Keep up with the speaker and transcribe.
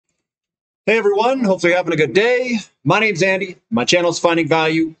Hey everyone, hopefully you're having a good day. My name's Andy. My channel is Finding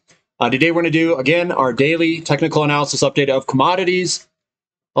Value. Today we're going to do, again, our daily technical analysis update of commodities.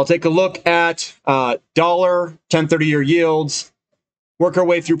 I'll take a look at dollar, 10, 30-year yields, work our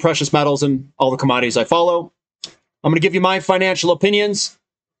way through precious metals and all the commodities I follow. I'm going to give you my financial opinions.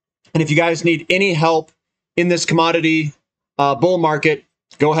 And if you guys need any help in this commodity bull market,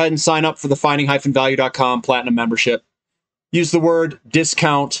 go ahead and sign up for the finding-value.com Platinum membership. Use the word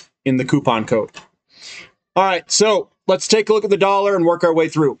discount in the coupon code. All right, so let's take a look at the dollar and work our way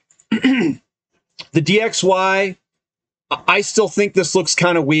through. The DXY, I still think this looks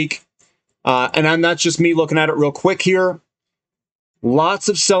kind of weak. And that's just me looking at it real quick here. Lots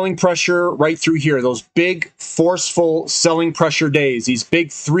of selling pressure right through here. Those big, forceful selling pressure days. These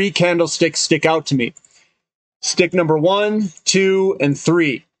big 3 candlesticks stick out to me. Stick number 1, 2, and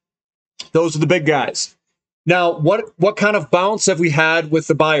 3. Those are the big guys. Now, what kind of bounce have we had with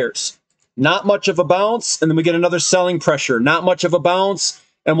the buyers? Not much of a bounce, and then we get another selling pressure. Not much of a bounce,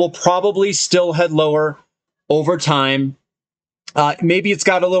 and we'll probably still head lower over time. Maybe it's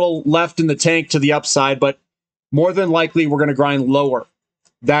got a little left in the tank to the upside, but more than likely we're going to grind lower.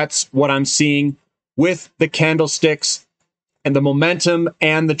 That's what I'm seeing with the candlesticks and the momentum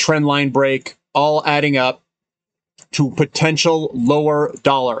and the trend line break all adding up to potential lower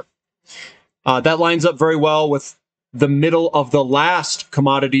dollar. That lines up very well with the middle of the last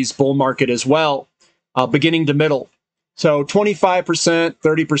commodities bull market as well, beginning to middle. So 25%,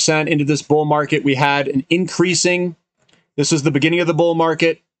 30% into this bull market, we had an increasing. This is the beginning of the bull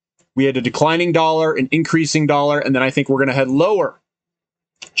market. We had a declining dollar, an increasing dollar, and then I think we're going to head lower,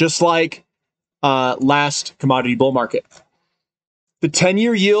 just like last commodity bull market. The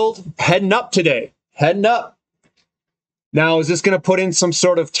 10-year yield heading up today, heading up. Now, is this going to put in some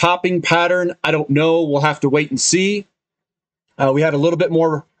sort of topping pattern? I don't know. We'll have to wait and see. We had a little bit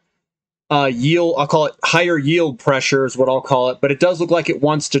more yield. I'll call it higher yield pressure is what I'll call it. But it does look like it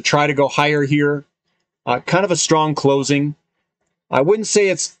wants to try to go higher here. Kind of a strong closing. I wouldn't say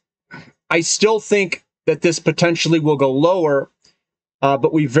it's... I still think that this potentially will go lower.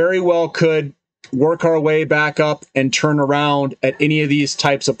 But we very well could work our way back up and turn around at any of these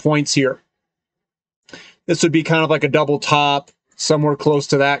types of points here. This would be kind of like a double top, somewhere close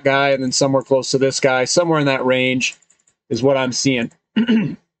to that guy, and then somewhere close to this guy. Somewhere in that range is what I'm seeing.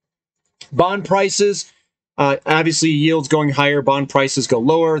 Bond prices, obviously yields going higher, bond prices go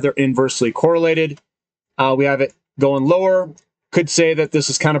lower. They're inversely correlated. We have it going lower. Could say that this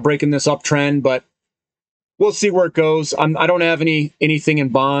is kind of breaking this uptrend, but we'll see where it goes. I don't have anything in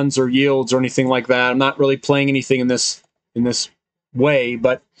bonds or yields or anything like that. I'm not really playing anything in this way,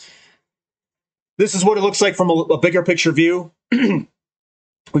 but this is what it looks like from a bigger picture view. We've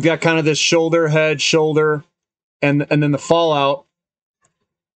got kind of this shoulder, head, shoulder, and then the fallout.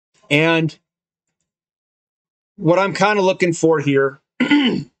 And what I'm kind of looking for here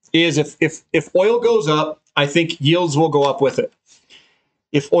is if oil goes up, I think yields will go up with it.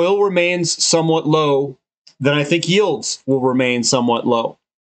 If oil remains somewhat low, then I think yields will remain somewhat low.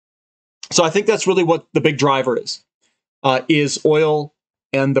 So I think that's really what the big driver is oil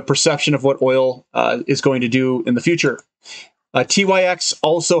and the perception of what oil is going to do in the future. TYX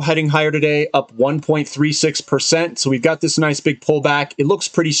also heading higher today, up 1.36%. So we've got this nice big pullback. It looks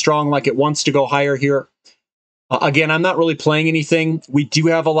pretty strong, like it wants to go higher here. Again, I'm not really playing anything. We do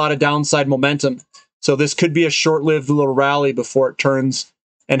have a lot of downside momentum. So this could be a short-lived little rally before it turns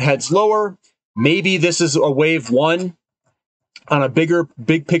and heads lower. Maybe this is a wave 1 on a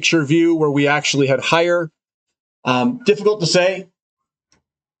big picture view where we actually head higher. Difficult to say.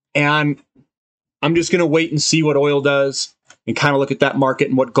 And I'm just going to wait and see what oil does and kind of look at that market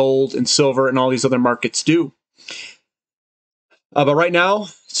and what gold and silver and all these other markets do. But right now,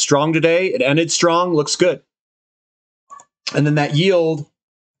 strong today. It ended strong. Looks good. And then that yield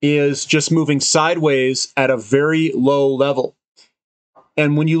is just moving sideways at a very low level.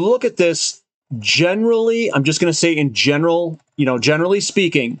 And when you look at this, generally, I'm just going to say in general, generally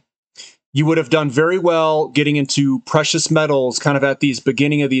speaking, you would have done very well getting into precious metals kind of at these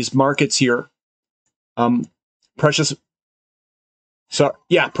beginning of these markets here. Precious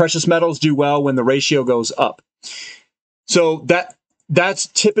metals do well when the ratio goes up. So that's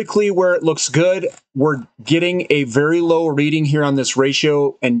typically where it looks good. We're getting a very low reading here on this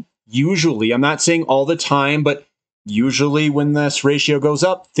ratio. And usually, I'm not saying all the time, but usually when this ratio goes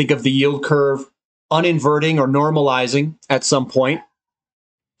up, think of the yield curve uninverting or normalizing at some point.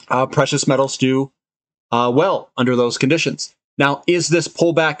 Precious metals do well under those conditions. Now, is this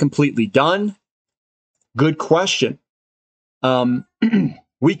pullback completely done? Good question.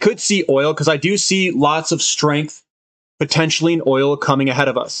 We could see oil, because I do see lots of strength potentially in oil coming ahead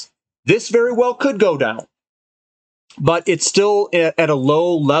of us. This very well could go down, but it's still at a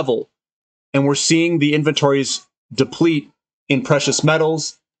low level, and we're seeing the inventories deplete in precious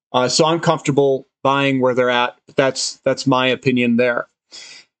metals. So I'm comfortable buying where they're at. That's my opinion there.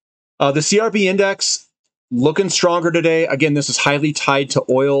 The CRB index looking stronger today. Again, this is highly tied to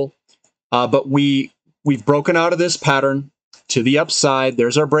oil, but we've broken out of this pattern to the upside.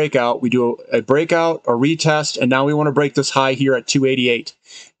 There's our breakout. We do a breakout, a retest, and now we want to break this high here at 288.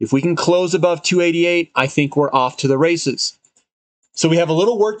 If we can close above 288, I think we're off to the races. So we have a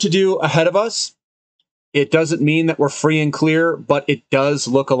little work to do ahead of us. It doesn't mean that we're free and clear, but it does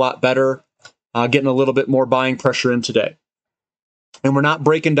look a lot better, getting a little bit more buying pressure in today. And we're not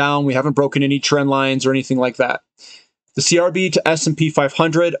breaking down. We haven't broken any trend lines or anything like that. The CRB to S&P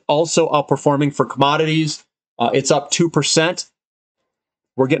 500 also outperforming for commodities. It's up 2%.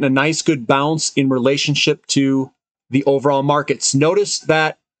 We're getting a nice good bounce in relationship to the overall markets. Notice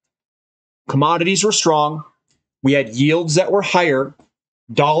that commodities were strong. We had yields that were higher.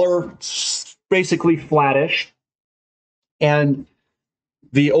 Dollar basically flattish. And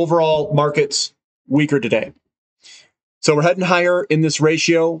the overall market's weaker today. So we're heading higher in this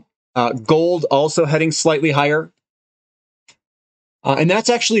ratio. Gold also heading slightly higher. And that's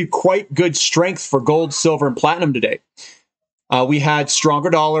actually quite good strength for gold, silver, and platinum today. We had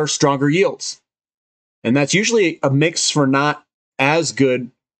stronger dollar, stronger yields. And that's usually a mix for not as good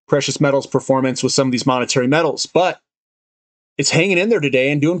precious metals performance with some of these monetary metals. But it's hanging in there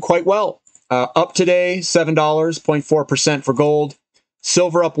today and doing quite well. Up today, $7, 0.4% for gold.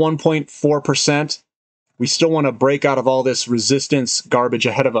 Silver up 1.4%. We still want to break out of all this resistance garbage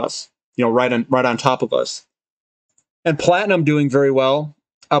ahead of us, right on top of us. And platinum doing very well,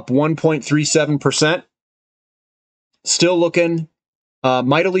 up 1.37%. Still looking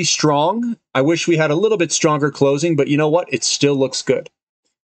mightily strong. I wish we had a little bit stronger closing, but you know what? It still looks good.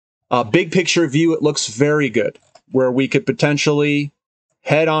 Big picture view, it looks very good, where we could potentially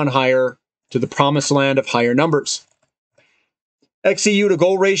head on higher to the promised land of higher numbers. XEU to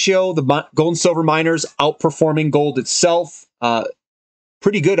gold ratio, the gold and silver miners outperforming gold itself.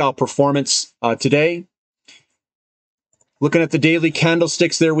 Pretty good outperformance today. Looking at the daily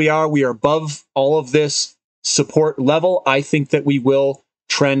candlesticks, there we are. We are above all of this support level. I think that we will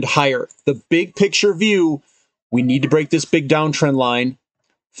trend higher. The big picture view, we need to break this big downtrend line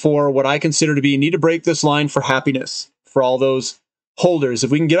for what I consider to be, need to break this line for happiness for all those holders.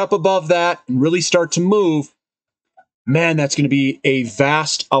 If we can get up above that and really start to move, man, that's going to be a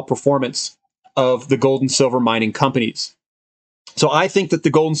vast outperformance of the gold and silver mining companies. So I think that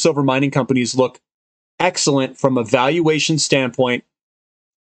the gold and silver mining companies look excellent from a valuation standpoint.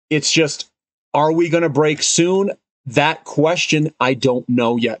 It's just, are we going to break soon? That question, I don't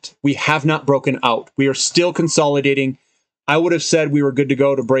know yet. We have not broken out. We are still consolidating. I would have said we were good to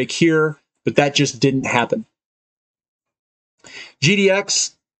go to break here, but that just didn't happen.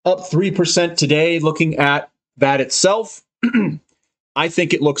 GDX up 3% today. Looking at that itself, I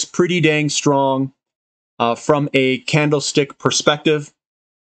think it looks pretty dang strong from a candlestick perspective.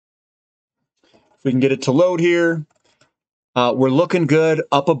 If we can get it to load here, we're looking good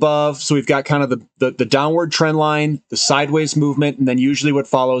up above. So we've got kind of the downward trend line, the sideways movement, and then usually what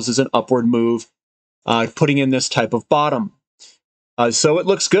follows is an upward move, putting in this type of bottom. So it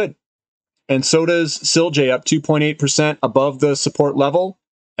looks good. And so does SILJ, up 2.8% above the support level.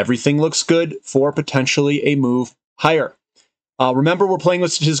 Everything looks good for potentially a move higher. Remember, we're playing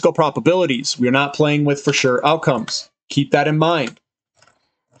with statistical probabilities. We're not playing with for sure outcomes. Keep that in mind.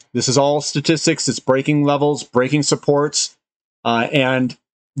 This is all statistics. It's breaking levels, breaking supports, and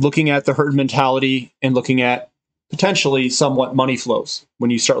looking at the herd mentality and looking at potentially somewhat money flows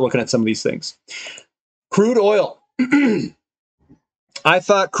when you start looking at some of these things. Crude oil. I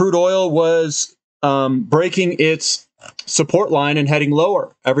thought crude oil was breaking its support line and heading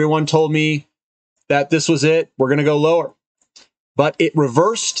lower. Everyone told me that this was it. We're going to go lower. But it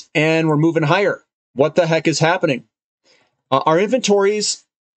reversed and we're moving higher. What the heck is happening? Our inventories,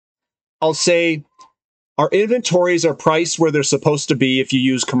 I'll say, our inventories are priced where they're supposed to be if you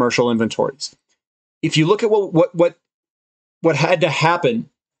use commercial inventories. If you look at what had to happen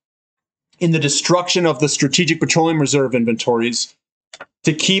in the destruction of the Strategic Petroleum Reserve inventories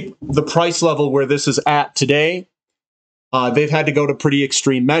to keep the price level where this is at today, they've had to go to pretty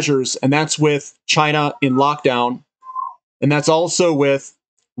extreme measures, and that's with China in lockdown, and that's also with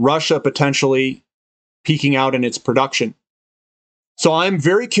Russia potentially peaking out in its production. So I'm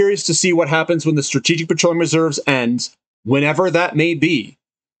very curious to see what happens when the Strategic Petroleum Reserves ends, whenever that may be,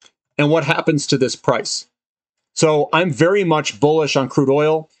 and what happens to this price. So I'm very much bullish on crude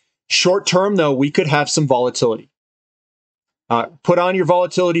oil. Short term, though, we could have some volatility. Put on your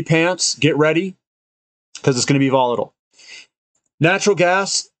volatility pants. Get ready, because it's going to be volatile. Natural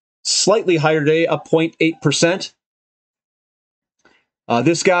gas, slightly higher today, up 0.8%.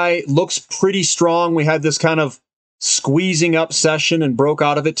 This guy looks pretty strong. We had this kind of squeezing up session and broke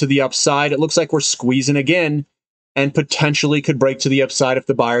out of it to the upside. It looks like we're squeezing again and potentially could break to the upside if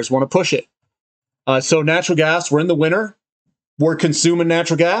the buyers want to push it. So natural gas, we're in the winter. We're consuming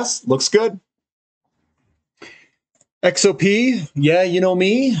natural gas. Looks good. XOP, yeah, you know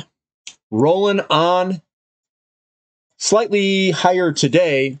me. Rolling on slightly higher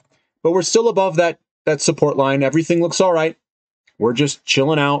today, but we're still above that support line. Everything looks all right. We're just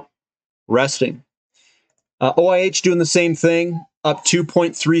chilling out, resting. OIH doing the same thing, up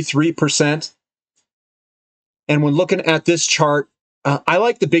 2.33%. And when looking at this chart, I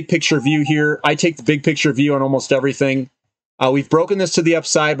like the big picture view here. I take the big picture view on almost everything. We've broken this to the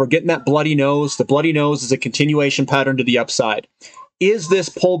upside. We're getting that bloody nose. The bloody nose is a continuation pattern to the upside. Is this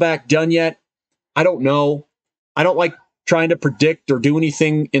pullback done yet? I don't know. I don't like trying to predict or do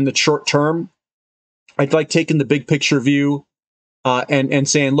anything in the short term. I'd like taking the big picture view and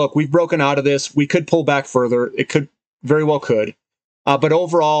saying, look, we've broken out of this. We could pull back further. It could very well could. But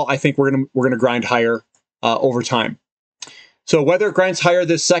overall, I think we're gonna grind higher over time. So whether it grinds higher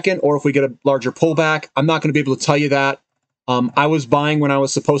this second or if we get a larger pullback, I'm not going to be able to tell you that. I was buying when I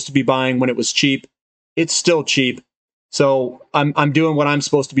was supposed to be buying when it was cheap. It's still cheap. So I'm doing what I'm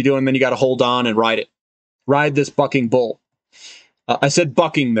supposed to be doing. Then you got to hold on and ride it. Ride this bucking bull. I said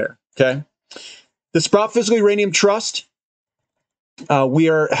bucking there. Okay. The Sprott Physical Uranium Trust. We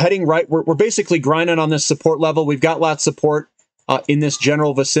are heading right. We're basically grinding on this support level. We've got lots of support in this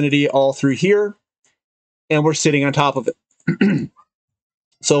general vicinity all through here. And we're sitting on top of it.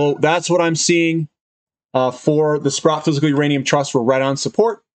 So that's what I'm seeing for the Sprott Physical Uranium Trust. We're right on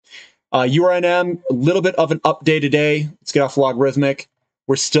support. URNM, a little bit of an up day today. Let's get off logarithmic.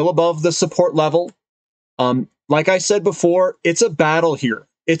 We're still above the support level. Like I said before, it's a battle here.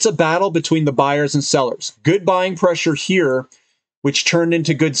 It's a battle between the buyers and sellers. Good buying pressure here, which turned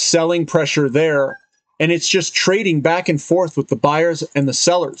into good selling pressure there. And it's just trading back and forth with the buyers and the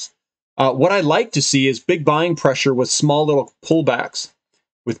sellers. What I like to see is big buying pressure with small little pullbacks,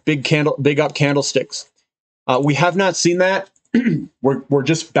 with big up candlesticks. We have not seen that. We're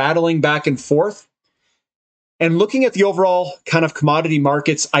just battling back and forth. And looking at the overall kind of commodity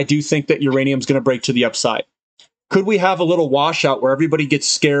markets, I do think that uranium's going to break to the upside. Could we have a little washout where everybody gets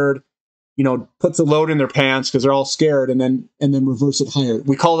scared, puts a load in their pants because they're all scared, and then reverse it higher?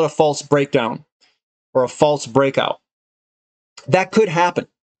 We call it a false breakdown or a false breakout. That could happen.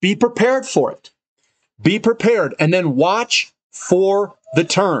 Be prepared for it. Be prepared, and then watch for the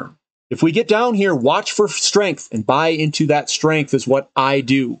turn. If we get down here, watch for strength and buy into that strength is what I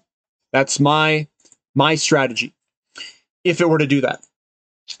do. That's my strategy, if it were to do that.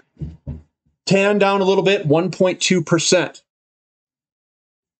 TAN down a little bit, 1.2%.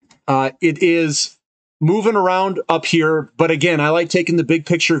 It is moving around up here, but again, I like taking the big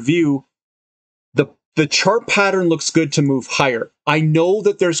picture view. The chart pattern looks good to move higher. I know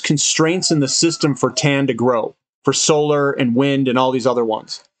that there's constraints in the system for TAN to grow, for solar and wind and all these other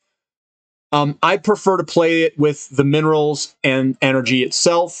ones. I prefer to play it with the minerals and energy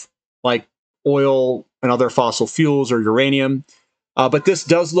itself, like oil and other fossil fuels or uranium. But this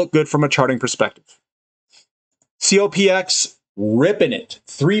does look good from a charting perspective. COPX, ripping it,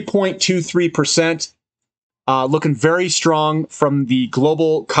 3.23%. Looking very strong from the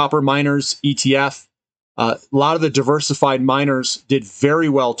Global Copper Miners ETF. A lot of the diversified miners did very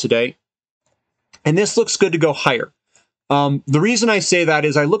well today. And this looks good to go higher. The reason I say that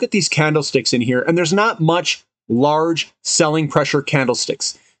is I look at these candlesticks in here, and there's not much large selling pressure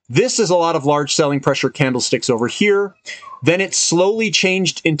candlesticks. This is a lot of large selling pressure candlesticks over here. Then it slowly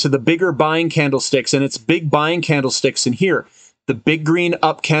changed into the bigger buying candlesticks, and it's big buying candlesticks in here. The big green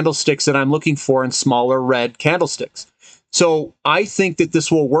up candlesticks that I'm looking for in smaller red candlesticks. So I think that this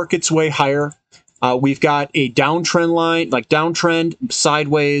will work its way higher. We've got a downtrend line, like downtrend,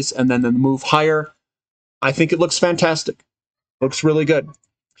 sideways, and then the move higher. I think it looks fantastic. Looks really good.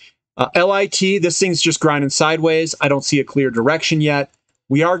 LIT, this thing's just grinding sideways. I don't see a clear direction yet.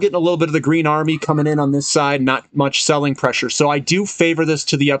 We are getting a little bit of the green army coming in on this side, not much selling pressure. So I do favor this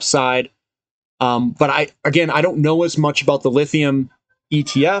to the upside. But again, I don't know as much about the lithium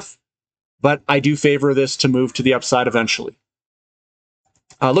ETF, but I do favor this to move to the upside eventually.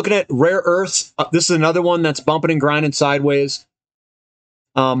 Looking at rare earths, this is another one that's bumping and grinding sideways.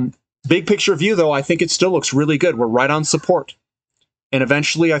 Big picture view, though, I think it still looks really good. We're right on support. And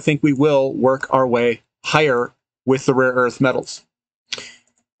eventually, I think we will work our way higher with the rare earth metals.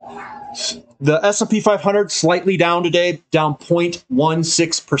 The S&P 500 slightly down today, down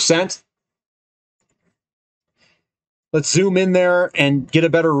 0.16%. Let's zoom in there and get a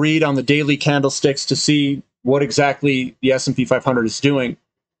better read on the daily candlesticks to see what exactly the S&P 500 is doing.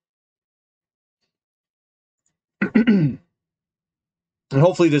 And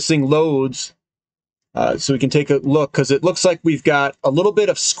hopefully this thing loads so we can take a look, because it looks like we've got a little bit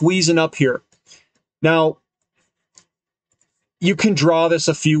of squeezing up here. Now, you can draw this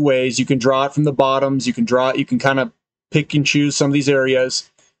a few ways. You can draw it from the bottoms. You can kind of pick and choose some of these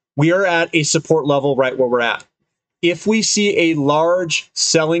areas. We are at a support level right where we're at. If we see a large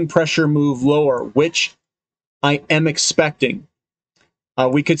selling pressure move lower, which I am expecting,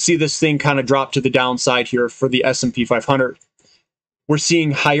 we could see this thing kind of drop to the downside here for the S&P 500. We're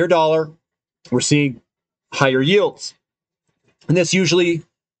seeing higher dollar. We're seeing higher yields. And this usually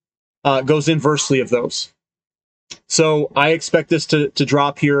goes inversely of those. So I expect this to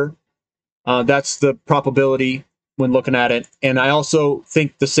drop here. That's the probability when looking at it. And I also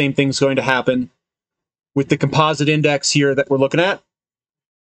think the same thing's going to happen with the composite index here that we're looking at.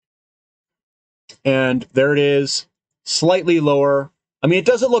 And there it is, slightly lower. I mean, it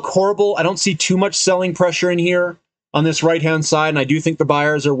doesn't look horrible. I don't see too much selling pressure in here on this right-hand side, and I do think the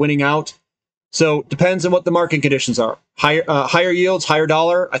buyers are winning out. So depends on what the market conditions are. Higher yields, higher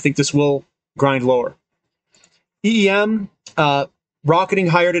dollar. I think this will grind lower. EEM, rocketing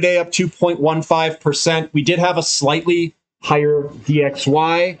higher today, up 2.15%. We did have a slightly higher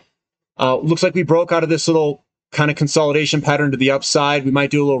DXY. Looks like we broke out of this little kind of consolidation pattern to the upside. We might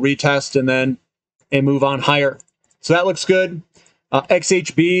do a little retest and move on higher. So that looks good.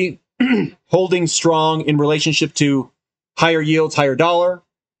 XHB holding strong in relationship to higher yields, higher dollar.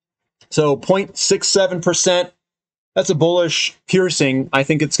 So 0.67%. That's a bullish piercing. I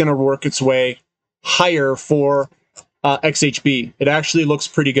think it's going to work its way higher for XHB. It actually looks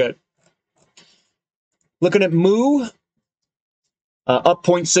pretty good. Looking at MOO, up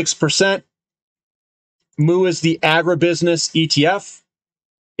 0.6%. MOO is the agribusiness ETF.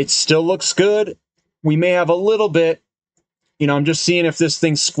 It still looks good. We may have a little bit, I'm just seeing if this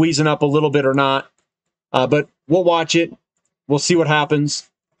thing's squeezing up a little bit or not. But we'll watch it. We'll see what happens.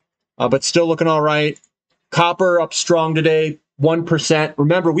 But still looking all right. Copper up strong today, 1%.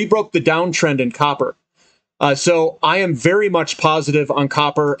 Remember, we broke the downtrend in copper. So I am very much positive on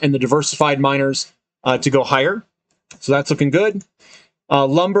copper and the diversified miners to go higher. So that's looking good.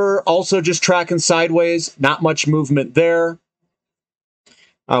 Lumber also just tracking sideways. Not much movement there.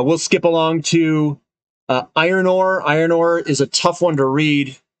 We'll skip along to iron ore. Iron ore is a tough one to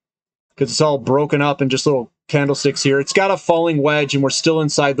read because it's all broken up in just little candlesticks here. It's got a falling wedge, and we're still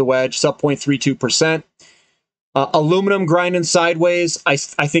inside the wedge. It's up 0.32%. Aluminum grinding sideways. I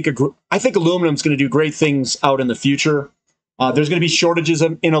think aluminum is going to do great things out in the future. There's going to be shortages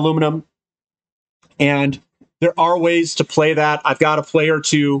in aluminum, and there are ways to play that. I've got a play or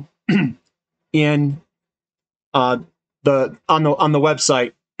two in on the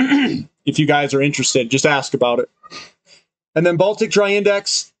website. If you guys are interested, just ask about it. And then Baltic Dry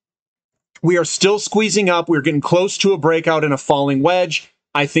Index, we are still squeezing up. We're getting close to a breakout in a falling wedge.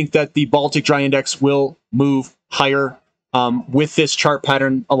 I think that the Baltic Dry Index will move higher with this chart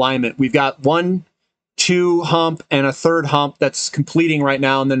pattern alignment. We've got 1, 2 hump and a third hump that's completing right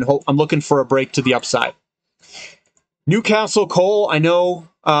now, and then I'm looking for a break to the upside. Newcastle coal, I know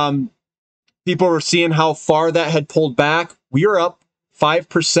people were seeing how far that had pulled back. We are up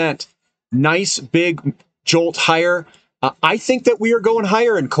 5%. Nice big jolt higher. I think that we are going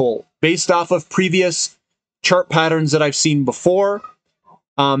higher in coal based off of previous chart patterns that I've seen before.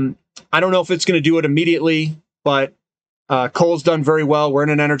 I don't know if it's going to do it immediately, but coal's done very well. We're in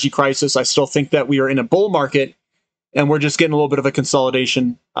an energy crisis. I still think that we are in a bull market, and we're just getting a little bit of a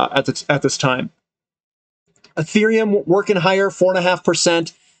consolidation at this time. Ethereum working higher,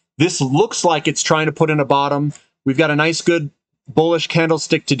 4.5%. This looks like it's trying to put in a bottom. We've got a nice, good bullish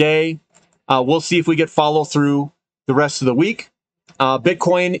candlestick today. We'll see if we get follow through the rest of the week.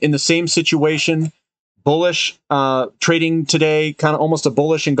 Bitcoin in the same situation. Bullish trading today, kind of almost a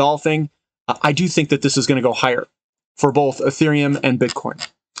bullish engulfing. I do think that this is going to go higher for both Ethereum and Bitcoin.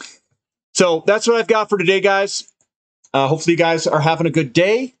 So that's what I've got for today, guys. Hopefully you guys are having a good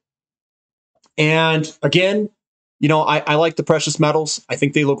day. And again, I like the precious metals. I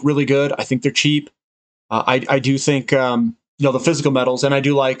think they look really good. I think they're cheap. I do think, the physical metals, and I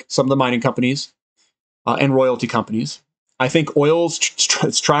do like some of the mining companies and royalty companies. I think oil's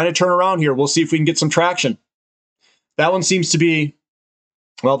it's trying to turn around here. We'll see if we can get some traction. That one seems to be,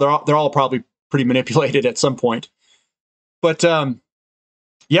 well, they're all probably pretty manipulated at some point. But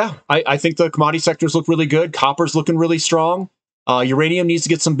yeah, I think the commodity sectors look really good. Copper's looking really strong. Uranium needs to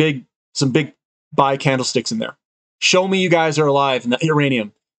get some big some big buy candlesticks in there. Show me you guys are alive in the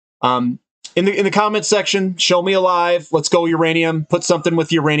uranium. In the comment section, show me alive. Let's go uranium. Put something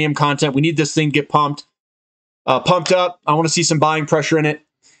with uranium content. We need this thing to get pumped up. I want to see some buying pressure in it.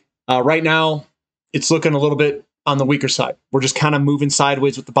 Right now, it's looking a little bit on the weaker side. We're just kind of moving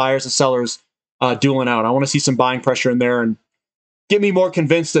sideways with the buyers and sellers dueling out. I want to see some buying pressure in there and get me more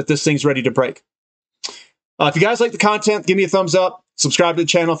convinced that this thing's ready to break. If you guys like the content, give me a thumbs up. Subscribe to the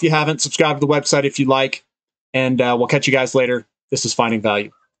channel if you haven't. Subscribe to the website if you like. And we'll catch you guys later. This is Finding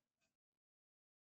Value.